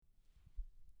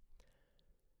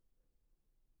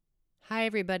Hi,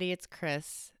 everybody. It's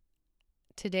Chris.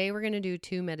 Today we're going to do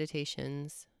two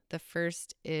meditations. The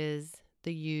first is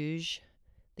the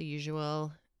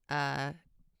usual,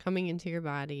 coming into your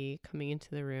body, coming into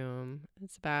the room.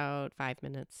 It's about 5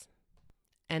 minutes.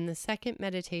 And the second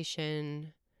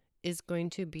meditation is going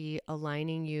to be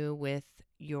aligning you with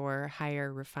your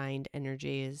higher refined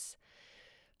energies.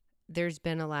 There's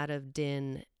been a lot of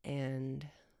din and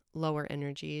lower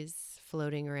energies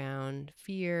floating around: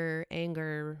 fear,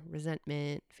 anger,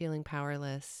 resentment, feeling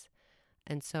powerless.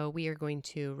 And so we are going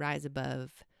to rise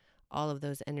above all of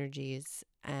those energies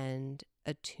and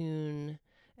attune,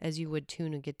 as you would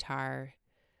tune a guitar.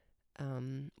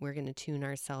 We're going to tune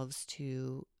ourselves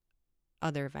to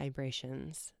other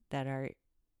vibrations that are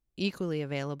equally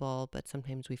available, but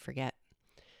sometimes we forget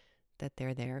that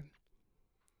they're there.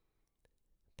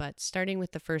 But starting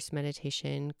with the first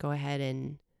meditation, go ahead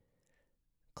and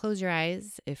close your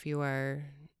eyes if you are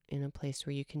in a place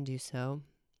where you can do so.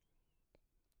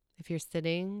 If you're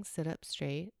sitting, sit up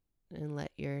straight and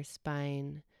let your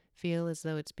spine feel as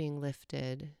though it's being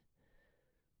lifted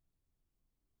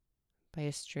by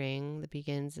a string that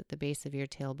begins at the base of your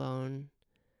tailbone and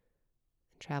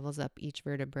travels up each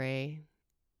vertebrae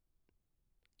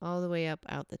all the way up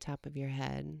out the top of your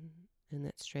head, and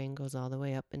that string goes all the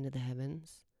way up into the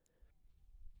heavens.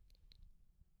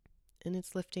 And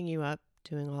it's lifting you up,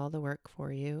 doing all the work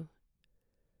for you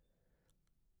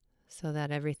so that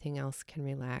everything else can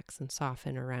relax and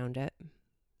soften around it.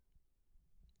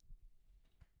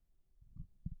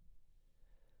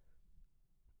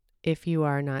 If you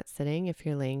are not sitting, if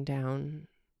you're laying down,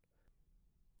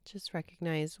 just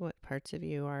recognize what parts of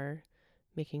you are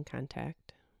making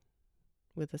contact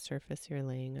with the surface you're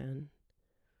laying on,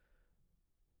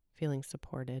 feeling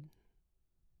supported.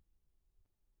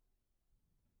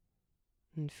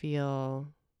 And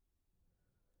feel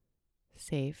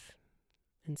safe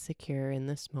and secure in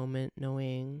this moment,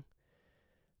 knowing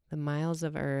the miles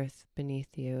of earth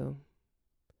beneath you,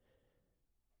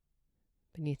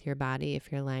 beneath your body if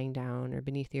you're lying down, or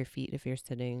beneath your feet if you're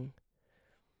sitting.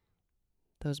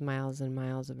 Those miles and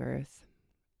miles of earth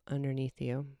underneath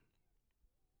you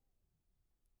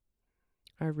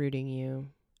are rooting you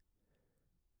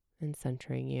and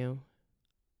centering you,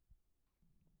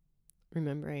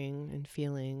 remembering and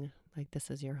feeling like this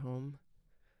is your home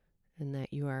and that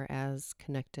you are as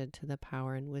connected to the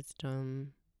power and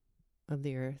wisdom of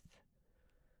the earth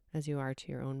as you are to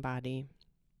your own body.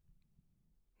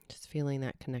 Just feeling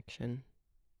that connection.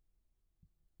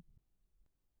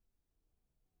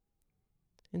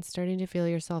 And starting to feel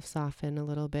yourself soften a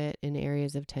little bit in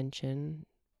areas of tension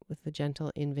with a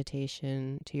gentle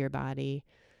invitation to your body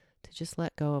to just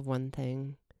let go of one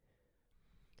thing,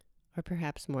 or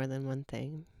perhaps more than one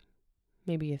thing,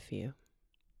 maybe a few.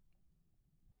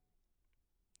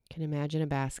 You can imagine a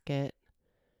basket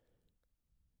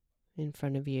in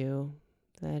front of you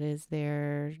that is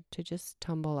there to just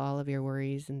tumble all of your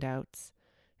worries and doubts,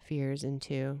 fears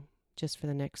into just for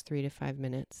the next 3 to 5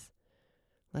 minutes.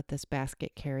 Let this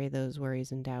basket carry those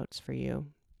worries and doubts for you.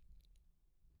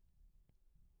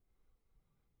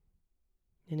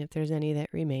 And if there's any that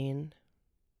remain,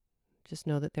 just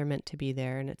know that they're meant to be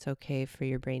there, and it's okay for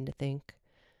your brain to think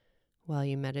while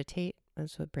you meditate.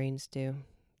 That's what brains do.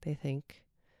 They think.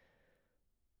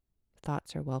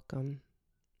 Thoughts are welcome.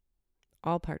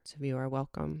 All parts of you are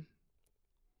welcome.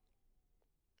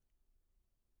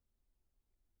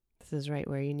 This is right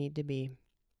where you need to be.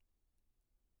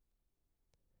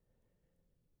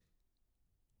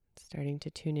 Starting to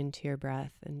tune into your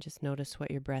breath and just notice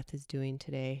what your breath is doing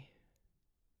today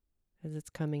as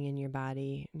it's coming in your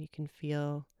body, and you can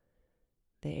feel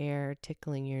the air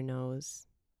tickling your nose.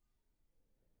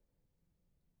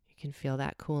 You can feel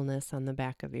that coolness on the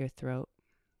back of your throat.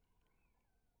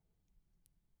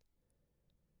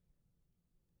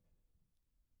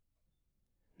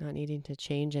 Not needing to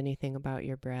change anything about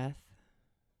your breath,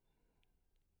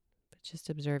 but just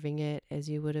observing it as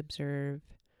you would observe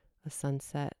a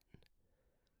sunset,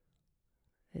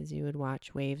 as you would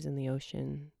watch waves in the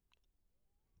ocean.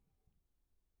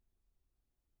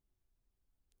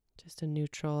 Just a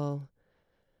neutral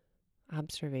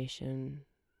observation,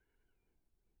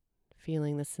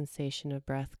 feeling the sensation of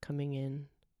breath coming in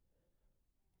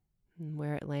and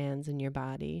where it lands in your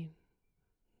body,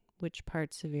 which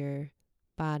parts of your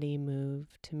body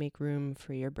move to make room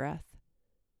for your breath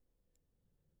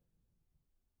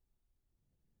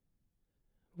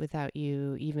without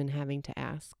you even having to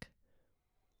ask.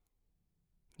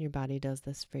 Your body does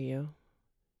this for you.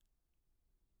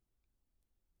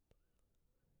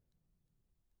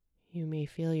 You may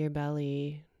feel your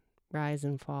belly rise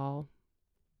and fall,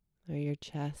 or your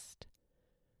chest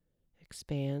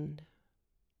expand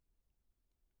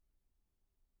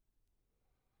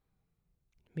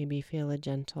Maybe feel a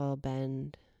gentle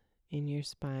bend in your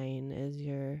spine as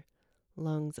your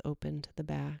lungs open to the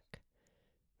back,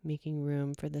 making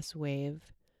room for this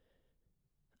wave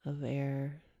of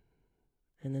air,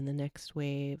 and then the next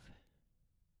wave,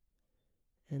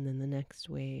 and then the next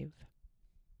wave.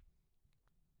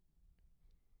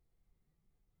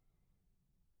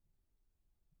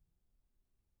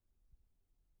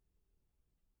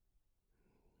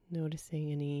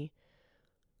 Noticing any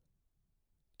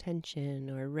tension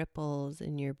or ripples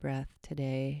in your breath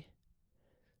today,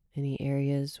 any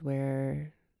areas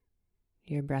where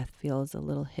your breath feels a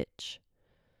little hitch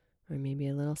or maybe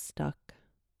a little stuck,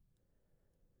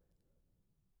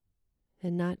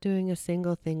 and not doing a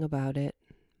single thing about it,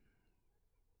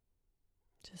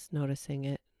 just noticing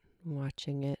it,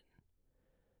 watching it,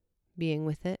 being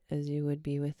with it as you would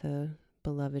be with a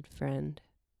beloved friend.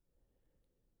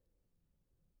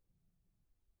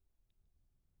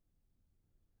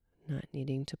 Not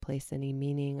needing to place any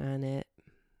meaning on it.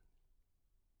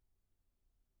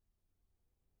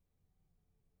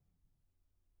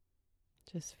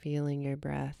 Just feeling your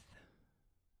breath,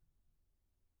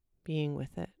 being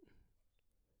with it,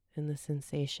 and the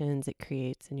sensations it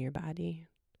creates in your body.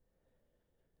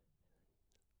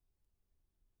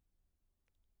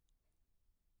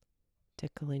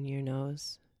 Tickle in your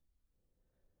nose,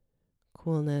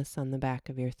 coolness on the back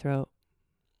of your throat.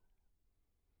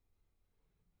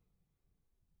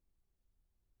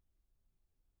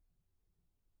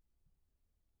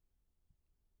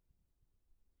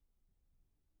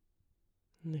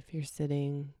 And if you're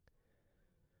sitting,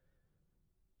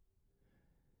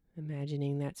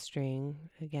 imagining that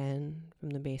string again from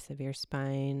the base of your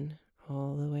spine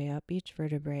all the way up each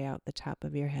vertebrae out the top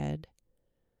of your head.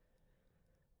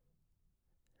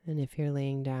 And if you're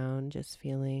laying down, just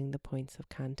feeling the points of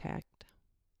contact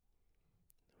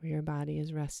where your body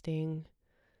is resting,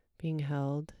 being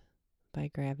held by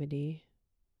gravity.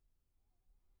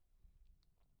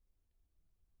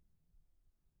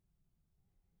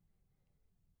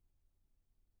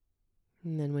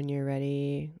 And then when you're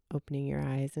ready, opening your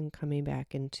eyes and coming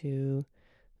back into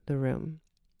the room.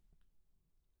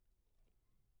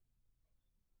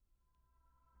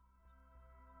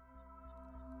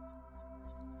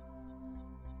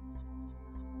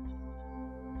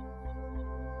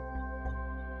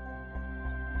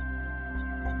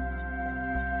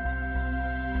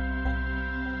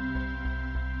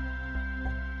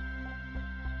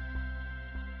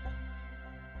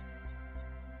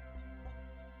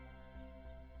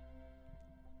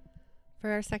 For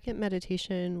our second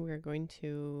meditation, we're going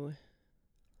to,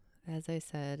 as I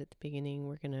said at the beginning,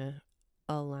 we're going to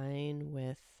align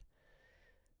with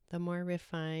the more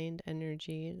refined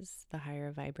energies, the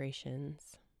higher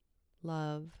vibrations,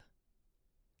 love,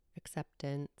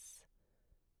 acceptance,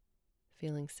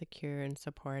 feeling secure and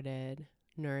supported,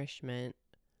 nourishment,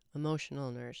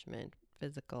 emotional nourishment,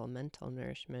 physical, mental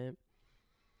nourishment.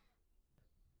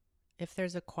 If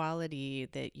there's a quality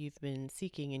that you've been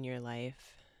seeking in your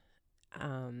life,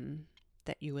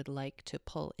 that you would like to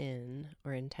pull in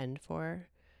or intend for,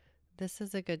 this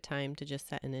is a good time to just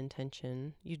set an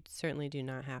intention. You certainly do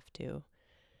not have to.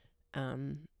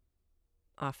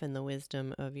 Often the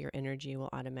wisdom of your energy will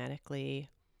automatically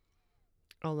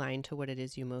align to what it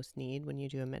is you most need when you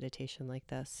do a meditation like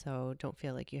this. So don't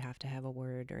feel like you have to have a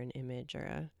word or an image or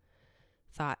a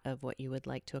thought of what you would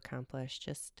like to accomplish.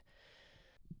 Just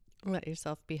let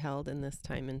yourself be held in this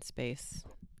time and space,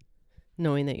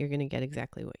 knowing that you're going to get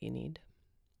exactly what you need.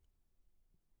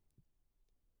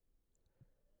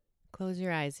 Close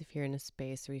your eyes if you're in a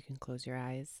space where you can close your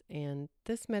eyes. And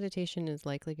this meditation is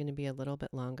likely going to be a little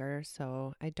bit longer,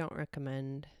 so I don't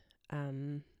recommend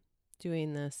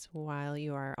doing this while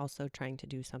you are also trying to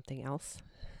do something else.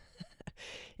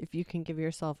 If you can give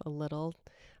yourself a little,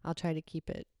 I'll try to keep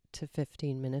it to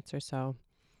 15 minutes or so.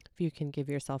 If you can give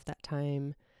yourself that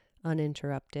time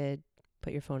uninterrupted,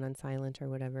 put your phone on silent or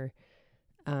whatever,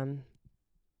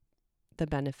 the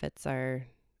benefits are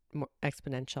more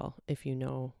exponential if you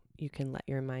know you can let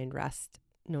your mind rest,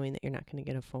 knowing that you're not going to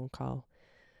get a phone call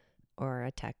or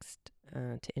a text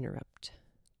to interrupt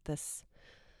this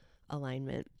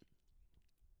alignment.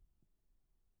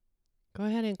 Go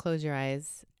ahead and close your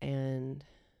eyes and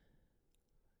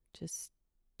just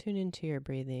tune into your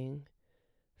breathing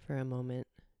for a moment,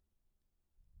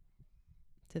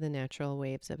 to the natural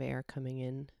waves of air coming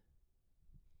in,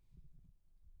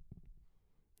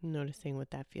 noticing what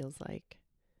that feels like.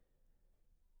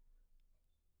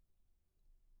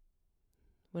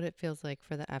 What it feels like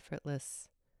for the effortless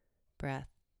breath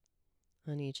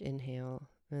on each inhale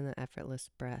and the effortless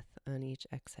breath on each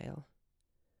exhale.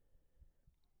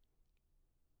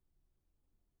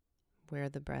 where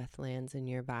the breath lands in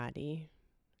your body.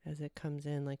 As it comes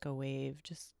in like a wave,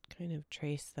 just kind of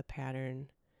trace the pattern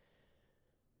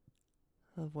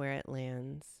of where it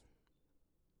lands,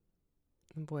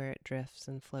 of where it drifts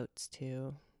and floats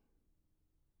to,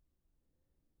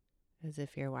 as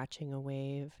if you're watching a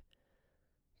wave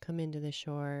come into the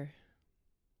shore,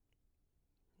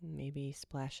 maybe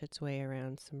splash its way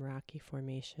around some rocky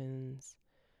formations,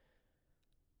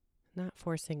 not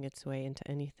forcing its way into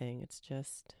anything. It's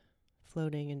just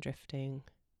floating and drifting,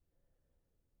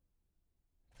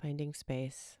 finding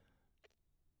space,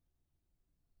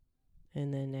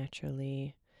 and then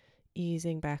naturally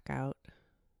easing back out.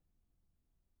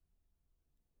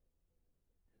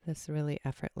 This really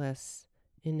effortless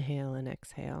inhale and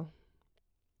exhale,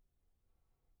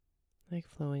 like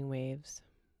flowing waves.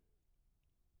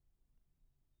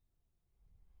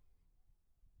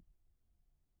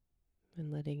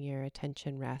 And letting your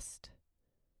attention rest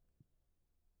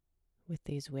with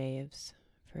these waves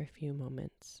for a few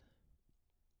moments.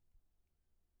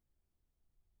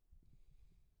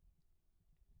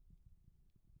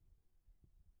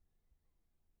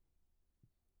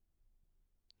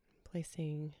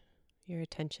 Placing your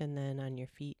attention then on your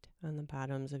feet, on the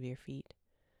bottoms of your feet.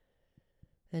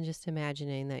 And just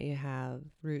imagining that you have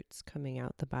roots coming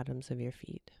out the bottoms of your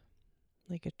feet,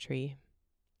 like a tree.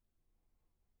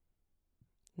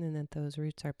 And that those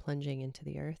roots are plunging into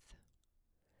the earth.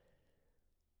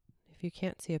 If you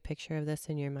can't see a picture of this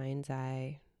in your mind's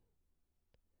eye,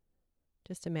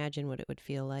 just imagine what it would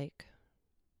feel like.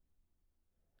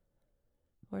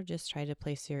 Or just try to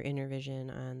place your inner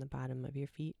vision on the bottom of your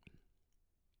feet.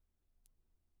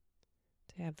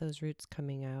 To have those roots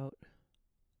coming out,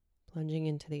 plunging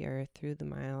into the earth through the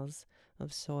miles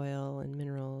of soil and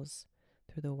minerals,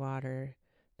 through the water,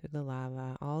 through the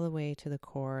lava, all the way to the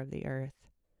core of the earth.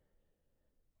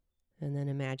 And then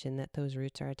imagine that those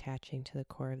roots are attaching to the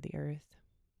core of the earth.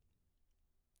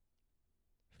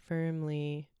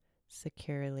 Firmly,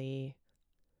 securely,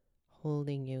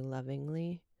 holding you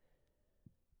lovingly.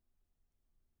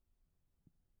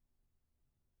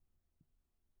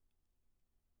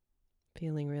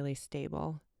 Feeling really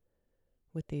stable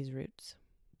with these roots.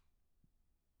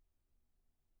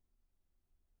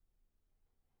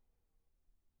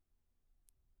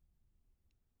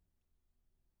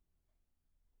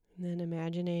 And then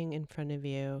imagining in front of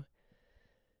you,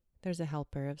 there's a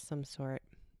helper of some sort.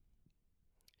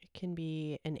 It can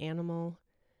be an animal.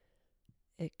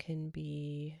 It can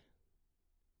be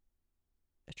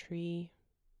a tree.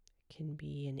 It can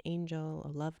be an angel,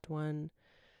 a loved one,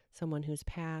 someone who's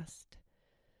passed.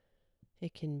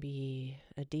 It can be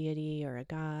a deity or a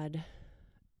god.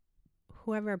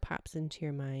 Whoever pops into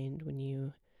your mind when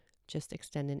you just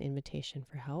extend an invitation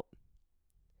for help.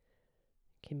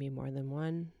 It can be more than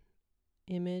one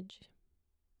image,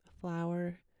 a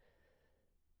flower.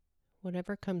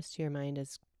 Whatever comes to your mind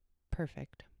is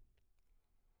perfect.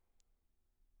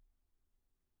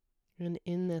 And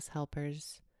in this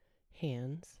helper's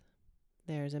hands,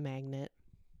 there's a magnet.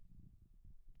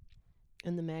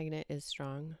 And the magnet is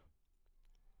strong.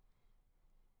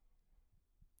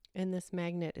 And this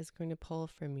magnet is going to pull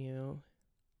from you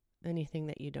anything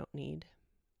that you don't need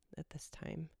at this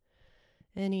time.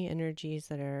 Any energies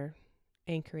that are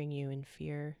anchoring you in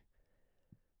fear,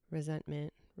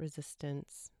 resentment,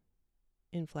 resistance,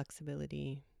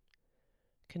 inflexibility,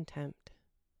 contempt,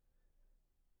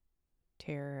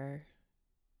 terror,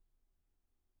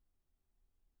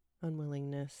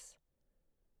 unwillingness,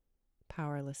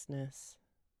 powerlessness.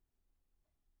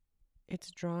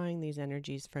 It's drawing these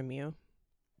energies from you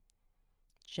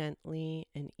gently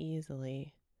and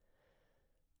easily.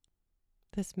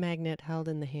 This magnet held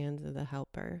in the hands of the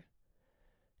helper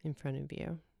in front of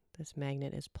you. This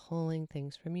magnet is pulling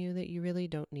things from you that you really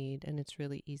don't need, and it's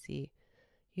really easy.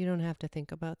 You don't have to think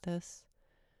about this.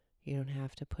 You don't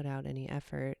have to put out any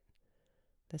effort.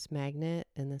 This magnet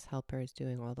and this helper is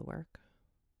doing all the work.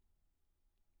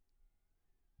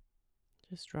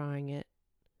 Just drawing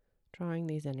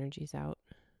these energies out.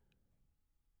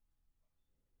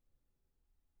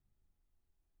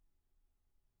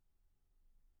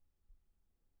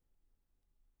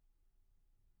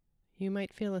 You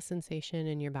might feel a sensation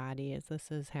in your body as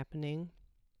this is happening.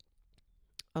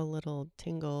 A little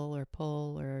tingle or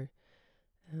pull or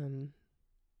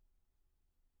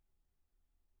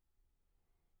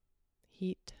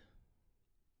heat.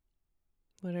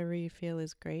 Whatever you feel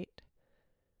is great.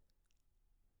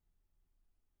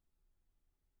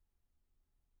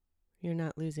 You're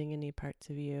not losing any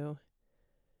parts of you.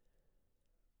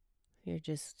 You're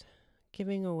just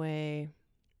giving away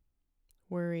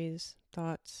worries,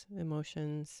 thoughts,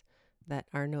 emotions that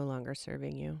are no longer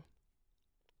serving you.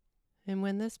 And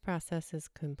when this process is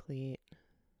complete,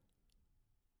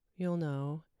 you'll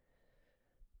know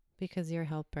because your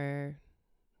helper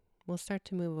will start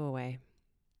to move away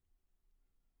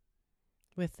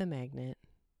with the magnet.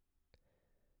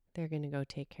 They're going to go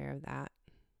take care of that,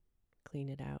 clean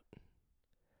it out.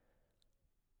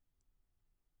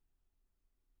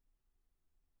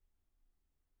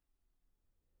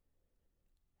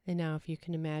 And now if you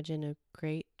can imagine a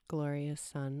great, glorious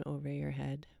sun over your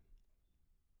head.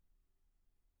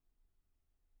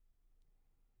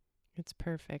 It's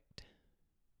perfect.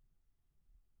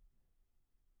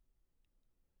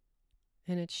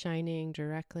 And it's shining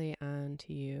directly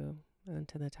onto you,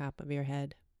 onto the top of your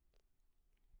head.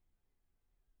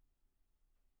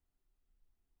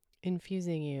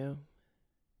 Infusing you.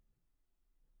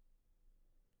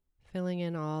 Filling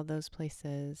in all those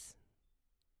places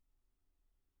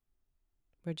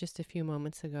where just a few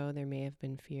moments ago there may have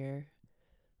been fear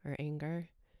or anger.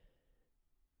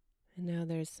 And now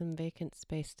there's some vacant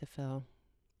space to fill.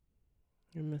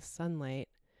 And the sunlight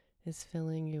is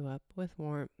filling you up with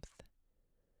warmth,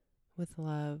 with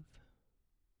love,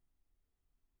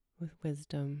 with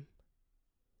wisdom,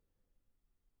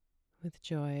 with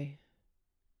joy.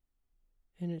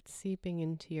 And it's seeping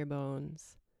into your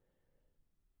bones.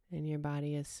 And your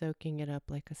body is soaking it up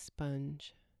like a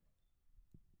sponge.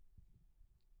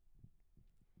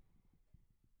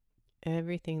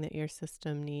 Everything that your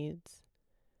system needs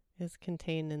is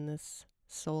contained in this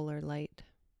solar light.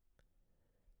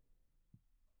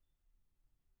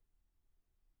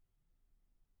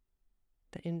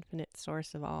 The infinite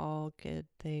source of all good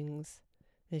things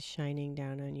is shining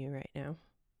down on you right now.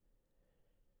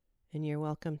 And you're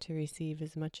welcome to receive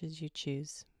as much as you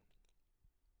choose.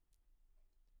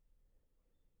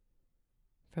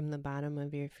 From the bottom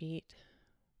of your feet,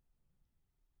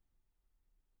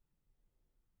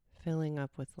 filling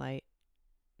up with light,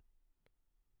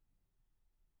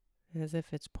 as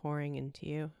if it's pouring into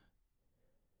you.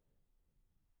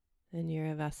 And you're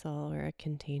a vessel or a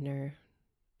container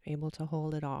able to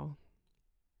hold it all.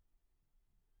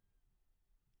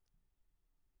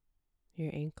 Your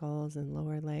ankles and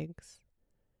lower legs,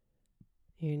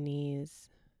 your knees,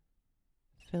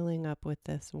 filling up with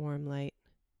this warm light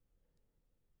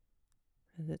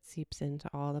as it seeps into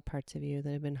all the parts of you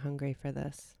that have been hungry for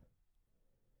this.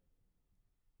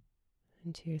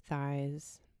 Into your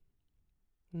thighs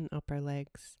and upper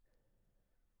legs,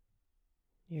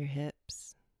 your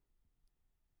hips,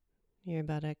 your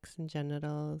buttocks and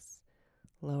genitals,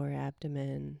 lower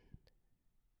abdomen,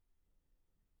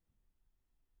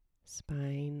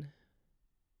 spine,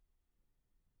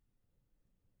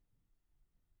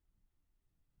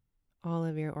 all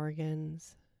of your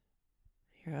organs,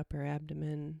 your upper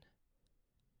abdomen,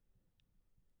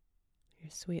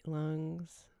 your sweet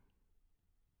lungs,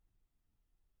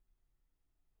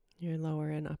 your lower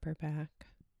and upper back,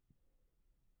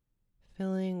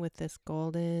 filling with this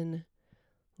golden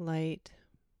light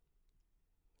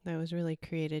that was really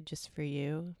created just for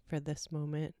you, for this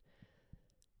moment.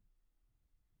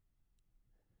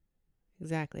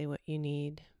 Exactly what you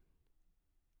need.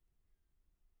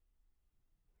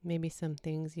 Maybe some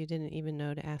things you didn't even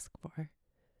know to ask for.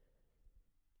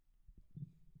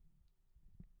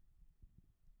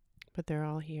 But they're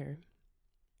all here.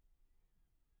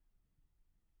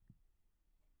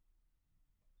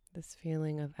 This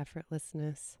feeling of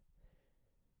effortlessness,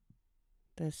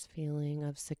 this feeling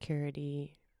of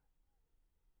security,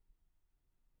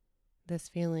 this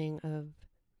feeling of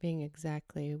being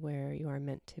exactly where you are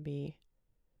meant to be.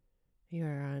 You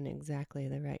are on exactly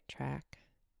the right track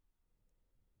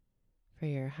for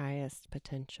your highest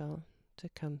potential to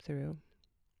come through.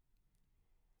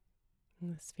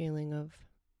 And this feeling of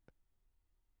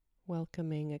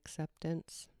welcoming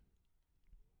acceptance,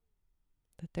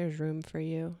 that there's room for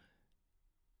you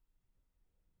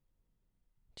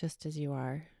just as you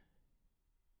are.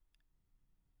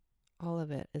 All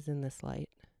of it is in this light,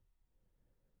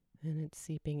 and it's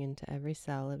seeping into every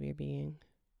cell of your being,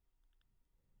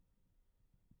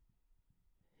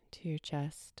 into your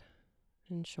chest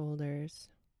and shoulders,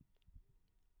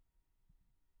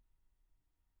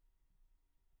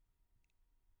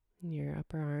 and your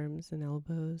upper arms and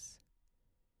elbows,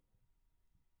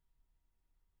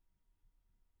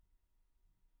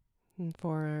 and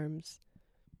forearms,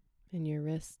 and your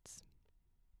wrists,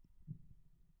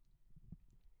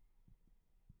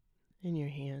 and your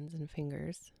hands and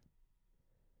fingers,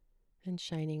 and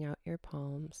shining out your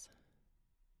palms.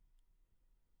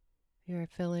 You are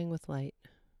filling with light.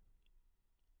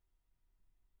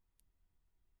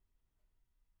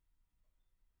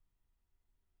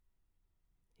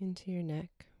 Into your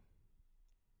neck,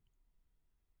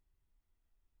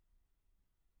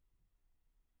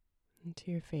 into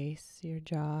your face, your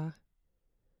jaw,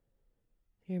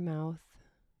 your mouth,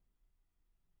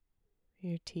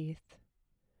 your teeth,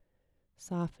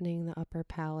 softening the upper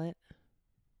palate.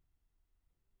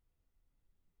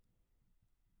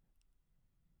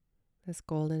 This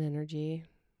golden energy,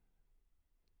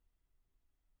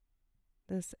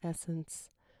 this essence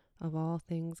of all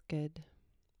things good,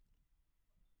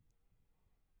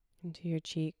 into your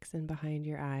cheeks and behind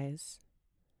your eyes,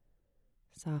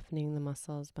 softening the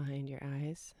muscles behind your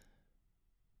eyes.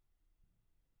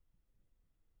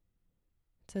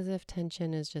 It's as if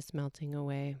tension is just melting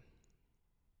away.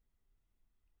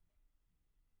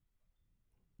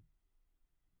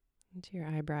 Into your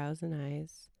eyebrows and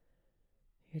eyes,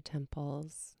 your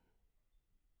temples,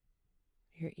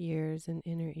 your ears and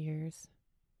inner ears,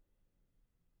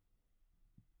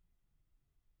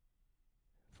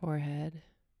 forehead,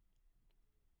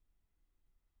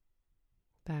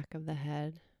 back of the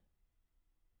head,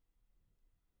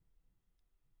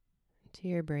 into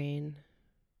your brain,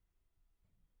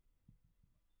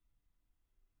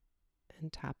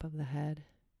 and top of the head.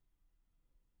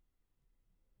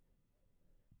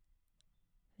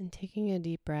 And taking a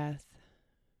deep breath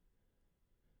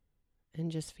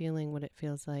and just feeling what it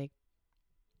feels like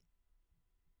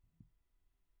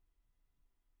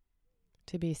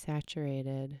to be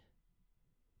saturated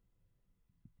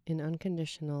in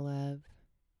unconditional love,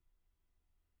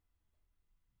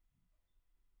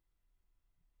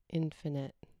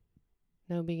 infinite,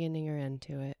 no beginning or end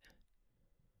to it.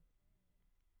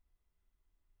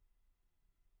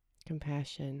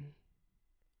 Compassion,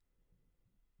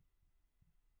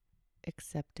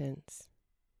 acceptance,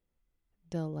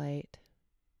 delight,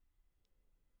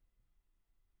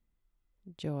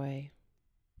 joy.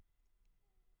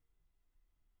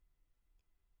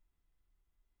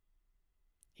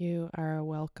 You are a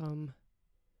welcome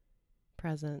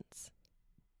presence.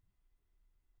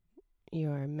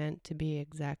 You are meant to be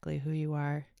exactly who you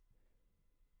are.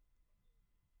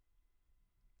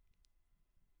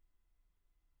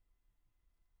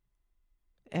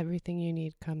 Everything you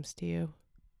need comes to you.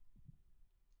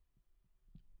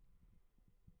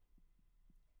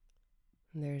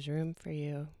 And there's room for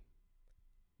you.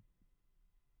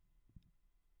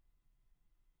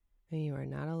 And you are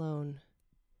not alone.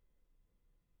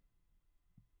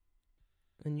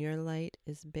 And your light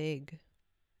is big.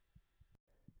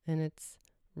 And it's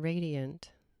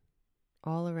radiant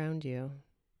all around you,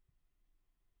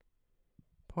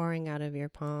 pouring out of your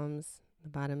palms, the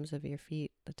bottoms of your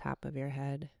feet, the top of your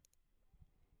head,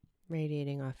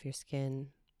 radiating off your skin,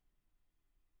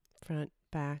 front,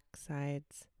 back,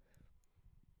 sides.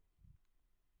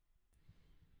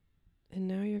 And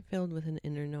now you're filled with an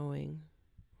inner knowing,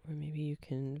 or maybe you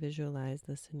can visualize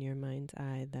this in your mind's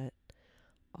eye, that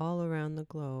all around the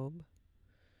globe,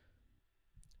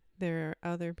 there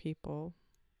are other people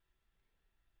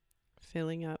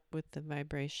filling up with the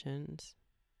vibrations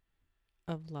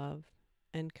of love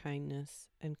and kindness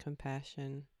and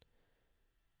compassion,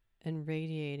 and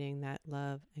radiating that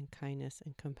love and kindness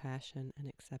and compassion and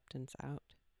acceptance out.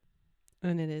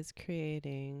 And it is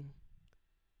creating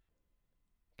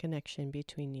connection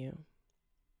between you,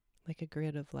 like a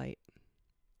grid of light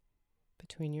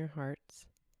between your hearts.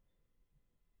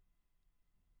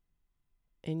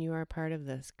 And you are part of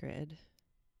this grid.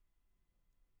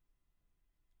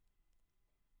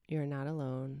 You're not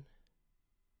alone.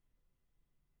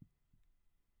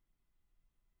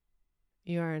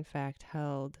 You are in fact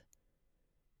held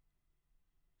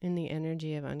in the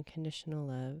energy of unconditional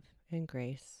love and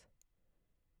grace,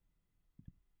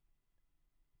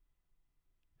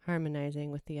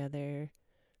 harmonizing with the other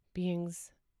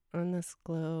beings on this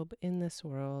globe, in this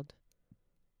world,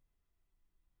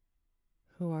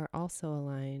 who are also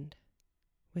aligned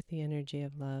with the energy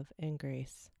of love and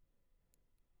grace.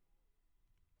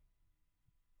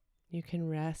 You can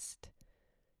rest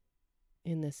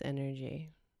in this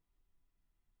energy.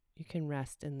 You can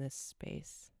rest in this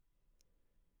space.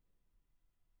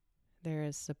 There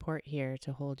is support here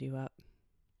to hold you up.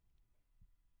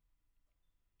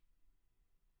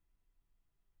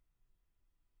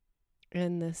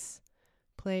 And this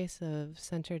place of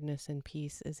centeredness and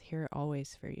peace is here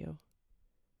always for you.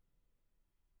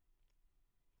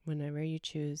 Whenever you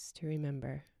choose to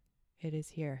remember, it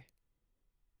is here.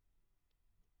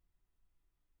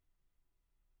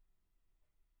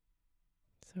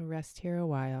 So rest here a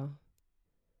while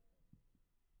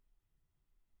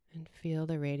and feel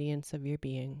the radiance of your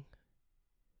being.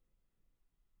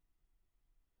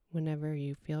 Whenever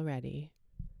you feel ready,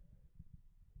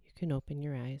 you can open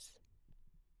your eyes.